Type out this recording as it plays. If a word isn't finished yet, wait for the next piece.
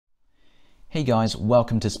Hey guys,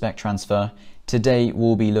 welcome to SpecTransfer. Today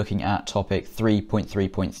we'll be looking at topic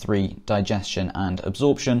 3.3.3 Digestion and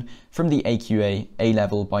Absorption from the AQA A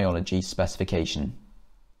Level Biology specification.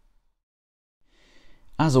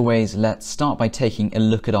 As always, let's start by taking a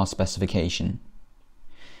look at our specification.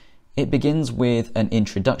 It begins with an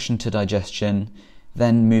introduction to digestion,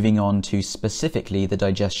 then moving on to specifically the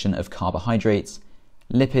digestion of carbohydrates,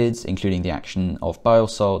 lipids, including the action of bile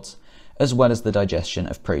salts, as well as the digestion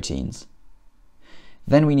of proteins.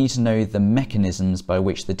 Then we need to know the mechanisms by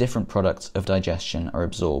which the different products of digestion are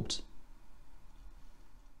absorbed.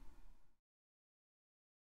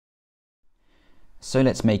 So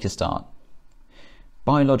let's make a start.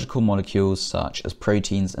 Biological molecules such as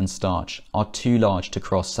proteins and starch are too large to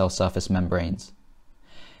cross cell surface membranes.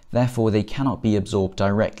 Therefore, they cannot be absorbed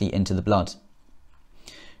directly into the blood.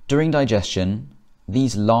 During digestion,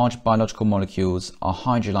 these large biological molecules are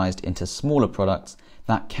hydrolyzed into smaller products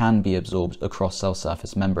that can be absorbed across cell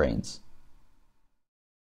surface membranes.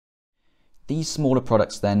 These smaller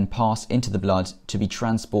products then pass into the blood to be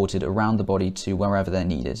transported around the body to wherever they're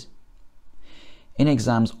needed. In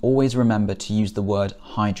exams, always remember to use the word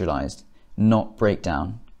hydrolyzed, not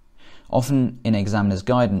breakdown. Often in examiners'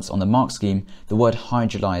 guidance on the mark scheme, the word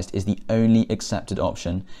hydrolyzed is the only accepted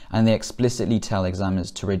option, and they explicitly tell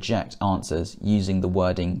examiners to reject answers using the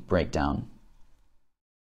wording breakdown.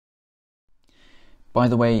 By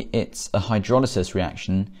the way, it's a hydrolysis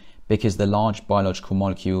reaction because the large biological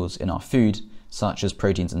molecules in our food, such as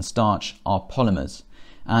proteins and starch, are polymers.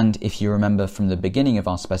 And if you remember from the beginning of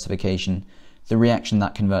our specification, the reaction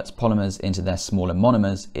that converts polymers into their smaller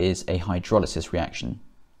monomers is a hydrolysis reaction.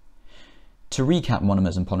 To recap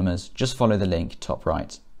monomers and polymers, just follow the link top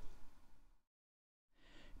right.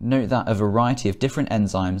 Note that a variety of different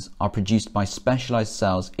enzymes are produced by specialized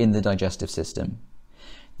cells in the digestive system.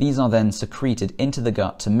 These are then secreted into the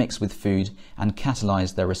gut to mix with food and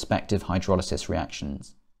catalyze their respective hydrolysis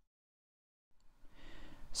reactions.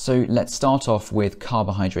 So let's start off with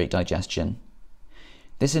carbohydrate digestion.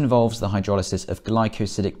 This involves the hydrolysis of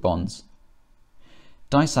glycosidic bonds.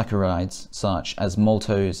 Disaccharides such as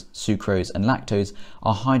maltose, sucrose and lactose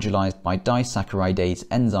are hydrolyzed by disaccharidase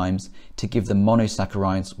enzymes to give the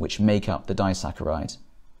monosaccharides which make up the disaccharide.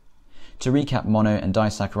 To recap mono and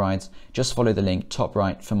disaccharides, just follow the link top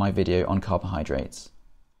right for my video on carbohydrates.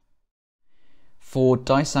 For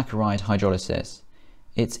disaccharide hydrolysis,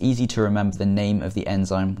 it's easy to remember the name of the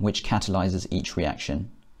enzyme which catalyzes each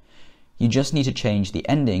reaction. You just need to change the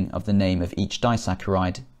ending of the name of each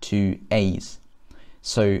disaccharide to ase.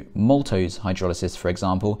 So maltose hydrolysis, for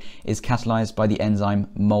example, is catalyzed by the enzyme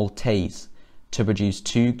maltase to produce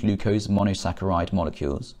 2 glucose monosaccharide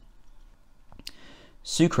molecules.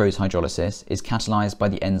 Sucrose hydrolysis is catalyzed by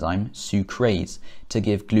the enzyme sucrase to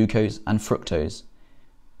give glucose and fructose.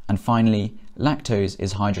 And finally, lactose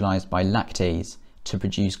is hydrolyzed by lactase to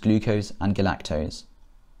produce glucose and galactose.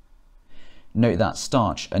 Note that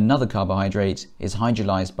starch, another carbohydrate, is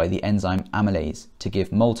hydrolyzed by the enzyme amylase to give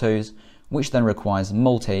maltose, which then requires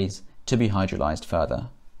maltase to be hydrolyzed further.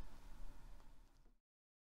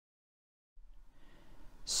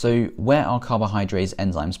 So where are carbohydrate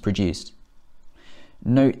enzymes produced?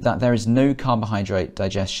 Note that there is no carbohydrate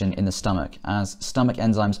digestion in the stomach, as stomach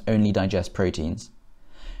enzymes only digest proteins.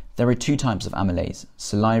 There are 2 types of amylase,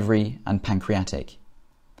 salivary and pancreatic.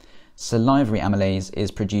 Salivary amylase is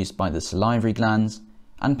produced by the salivary glands,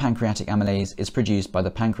 and pancreatic amylase is produced by the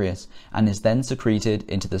pancreas and is then secreted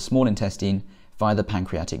into the small intestine via the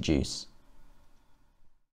pancreatic juice.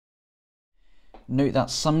 Note that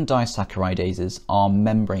some disaccaridases are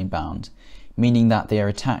membrane bound, meaning that they are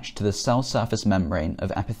attached to the cell surface membrane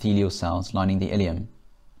of epithelial cells lining the ileum.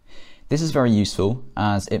 This is very useful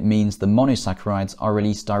as it means the monosaccharides are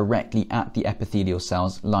released directly at the epithelial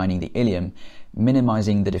cells lining the ileum,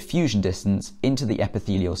 minimizing the diffusion distance into the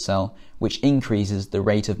epithelial cell, which increases the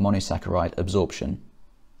rate of monosaccharide absorption.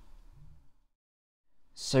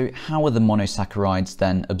 So how are the monosaccharides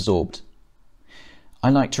then absorbed? I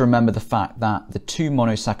like to remember the fact that the 2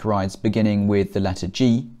 monosaccharides beginning with the letter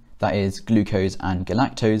G, that is glucose and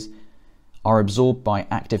galactose, are absorbed by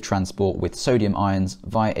active transport with sodium ions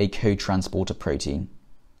via a co-transporter protein.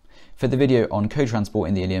 For the video on co-transport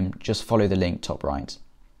in the ileum, just follow the link top right.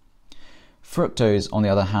 Fructose, on the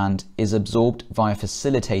other hand, is absorbed via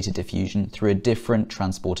facilitated diffusion through a different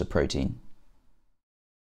transporter protein.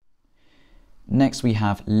 Next we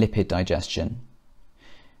have lipid digestion.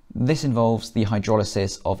 This involves the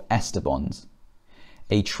hydrolysis of ester bonds.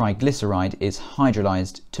 A triglyceride is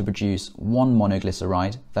hydrolyzed to produce 1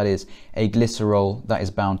 monoglyceride, that is, a glycerol that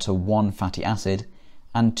is bound to 1 fatty acid,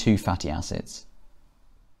 and 2 fatty acids.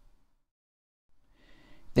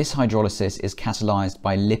 This hydrolysis is catalyzed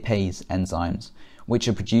by lipase enzymes, which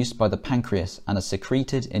are produced by the pancreas and are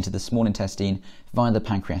secreted into the small intestine via the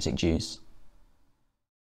pancreatic juice.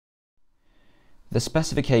 The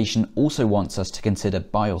specification also wants us to consider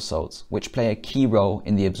bile salts, which play a key role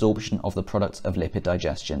in the absorption of the products of lipid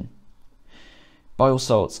digestion. Bile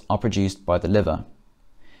salts are produced by the liver.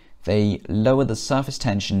 They lower the surface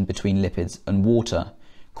tension between lipids and water,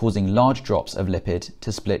 causing large drops of lipid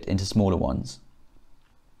to split into smaller ones.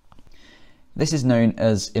 This is known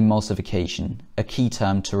as emulsification, a key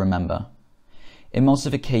term to remember.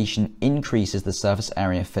 Emulsification increases the surface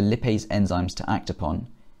area for lipase enzymes to act upon,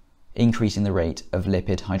 increasing the rate of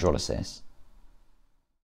lipid hydrolysis.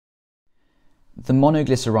 The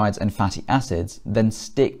monoglycerides and fatty acids then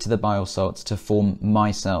stick to the bile salts to form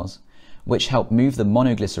micelles, which help move the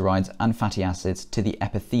monoglycerides and fatty acids to the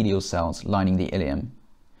epithelial cells lining the ileum.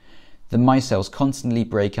 The micelles constantly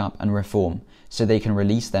break up and reform, so they can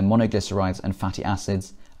release their monoglycerides and fatty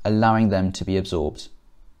acids, allowing them to be absorbed.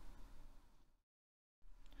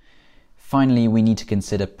 Finally, we need to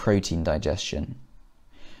consider protein digestion.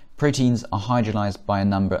 Proteins are hydrolyzed by a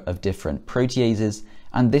number of different proteases,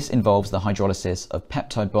 and this involves the hydrolysis of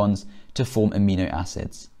peptide bonds to form amino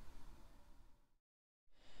acids.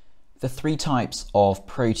 The three types of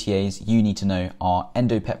protease you need to know are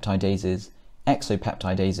endopeptidases,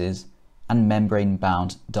 exopeptidases, and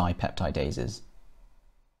membrane-bound dipeptidases.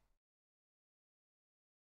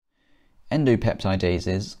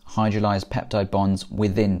 Endopeptidases hydrolyze peptide bonds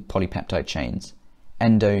within polypeptide chains,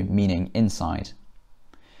 endo meaning inside.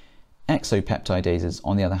 Exopeptidases,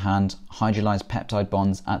 on the other hand, hydrolyze peptide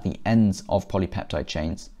bonds at the ends of polypeptide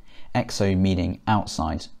chains, exo meaning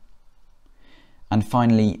outside. And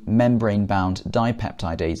finally, membrane-bound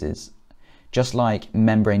dipeptidases. Just like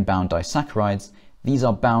membrane-bound disaccharides, these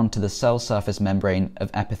are bound to the cell surface membrane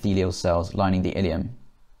of epithelial cells lining the ileum.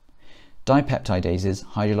 Dipeptidases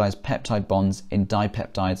hydrolyze peptide bonds in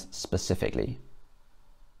dipeptides specifically.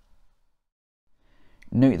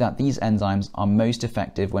 Note that these enzymes are most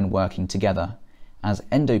effective when working together, as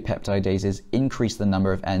endopeptidases increase the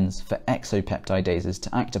number of ends for exopeptidases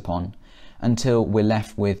to act upon, until we're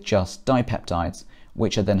left with just dipeptides,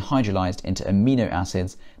 which are then hydrolyzed into amino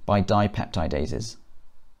acids by dipeptidases.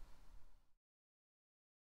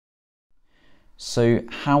 So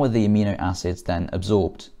how are the amino acids then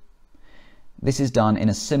absorbed? This is done in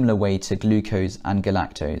a similar way to glucose and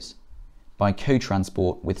galactose, by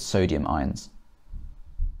co-transport with sodium ions.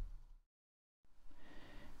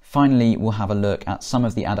 Finally, we'll have a look at some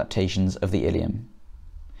of the adaptations of the ileum.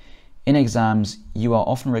 In exams, you are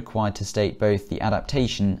often required to state both the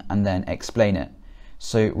adaptation and then explain it,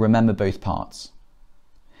 so remember both parts.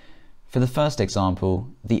 For the first example,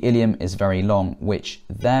 the ileum is very long, which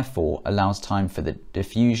therefore allows time for the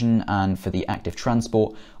diffusion and for the active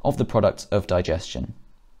transport of the products of digestion.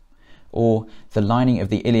 Or the lining of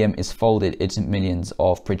the ileum is folded into millions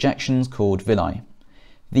of projections called villi.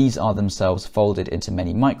 These are themselves folded into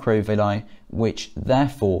many microvilli, which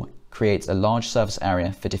therefore creates a large surface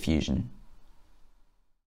area for diffusion.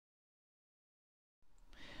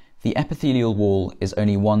 The epithelial wall is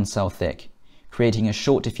only one cell thick, creating a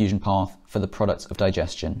short diffusion path for the products of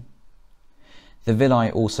digestion. The villi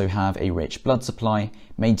also have a rich blood supply,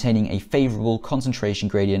 maintaining a favourable concentration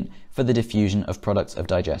gradient for the diffusion of products of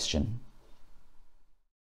digestion.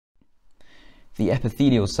 The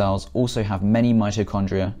epithelial cells also have many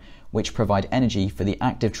mitochondria, which provide energy for the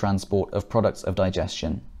active transport of products of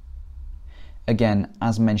digestion. Again,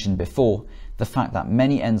 as mentioned before, the fact that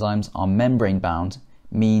many enzymes are membrane-bound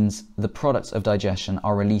means the products of digestion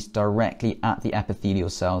are released directly at the epithelial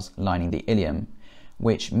cells lining the ileum,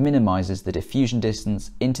 which minimizes the diffusion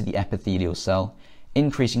distance into the epithelial cell,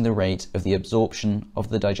 increasing the rate of the absorption of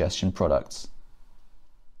the digestion products.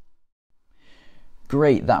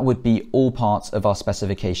 Great, that would be all parts of our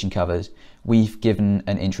specification covered. We've given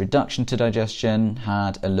an introduction to digestion,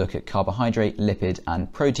 had a look at carbohydrate, lipid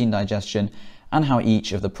and protein digestion, and how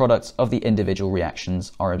each of the products of the individual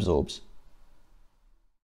reactions are absorbed.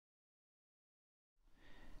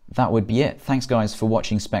 That would be it. Thanks guys for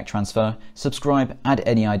watching SpecTransfer. Subscribe, add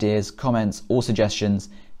any ideas, comments or suggestions.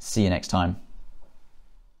 See you next time.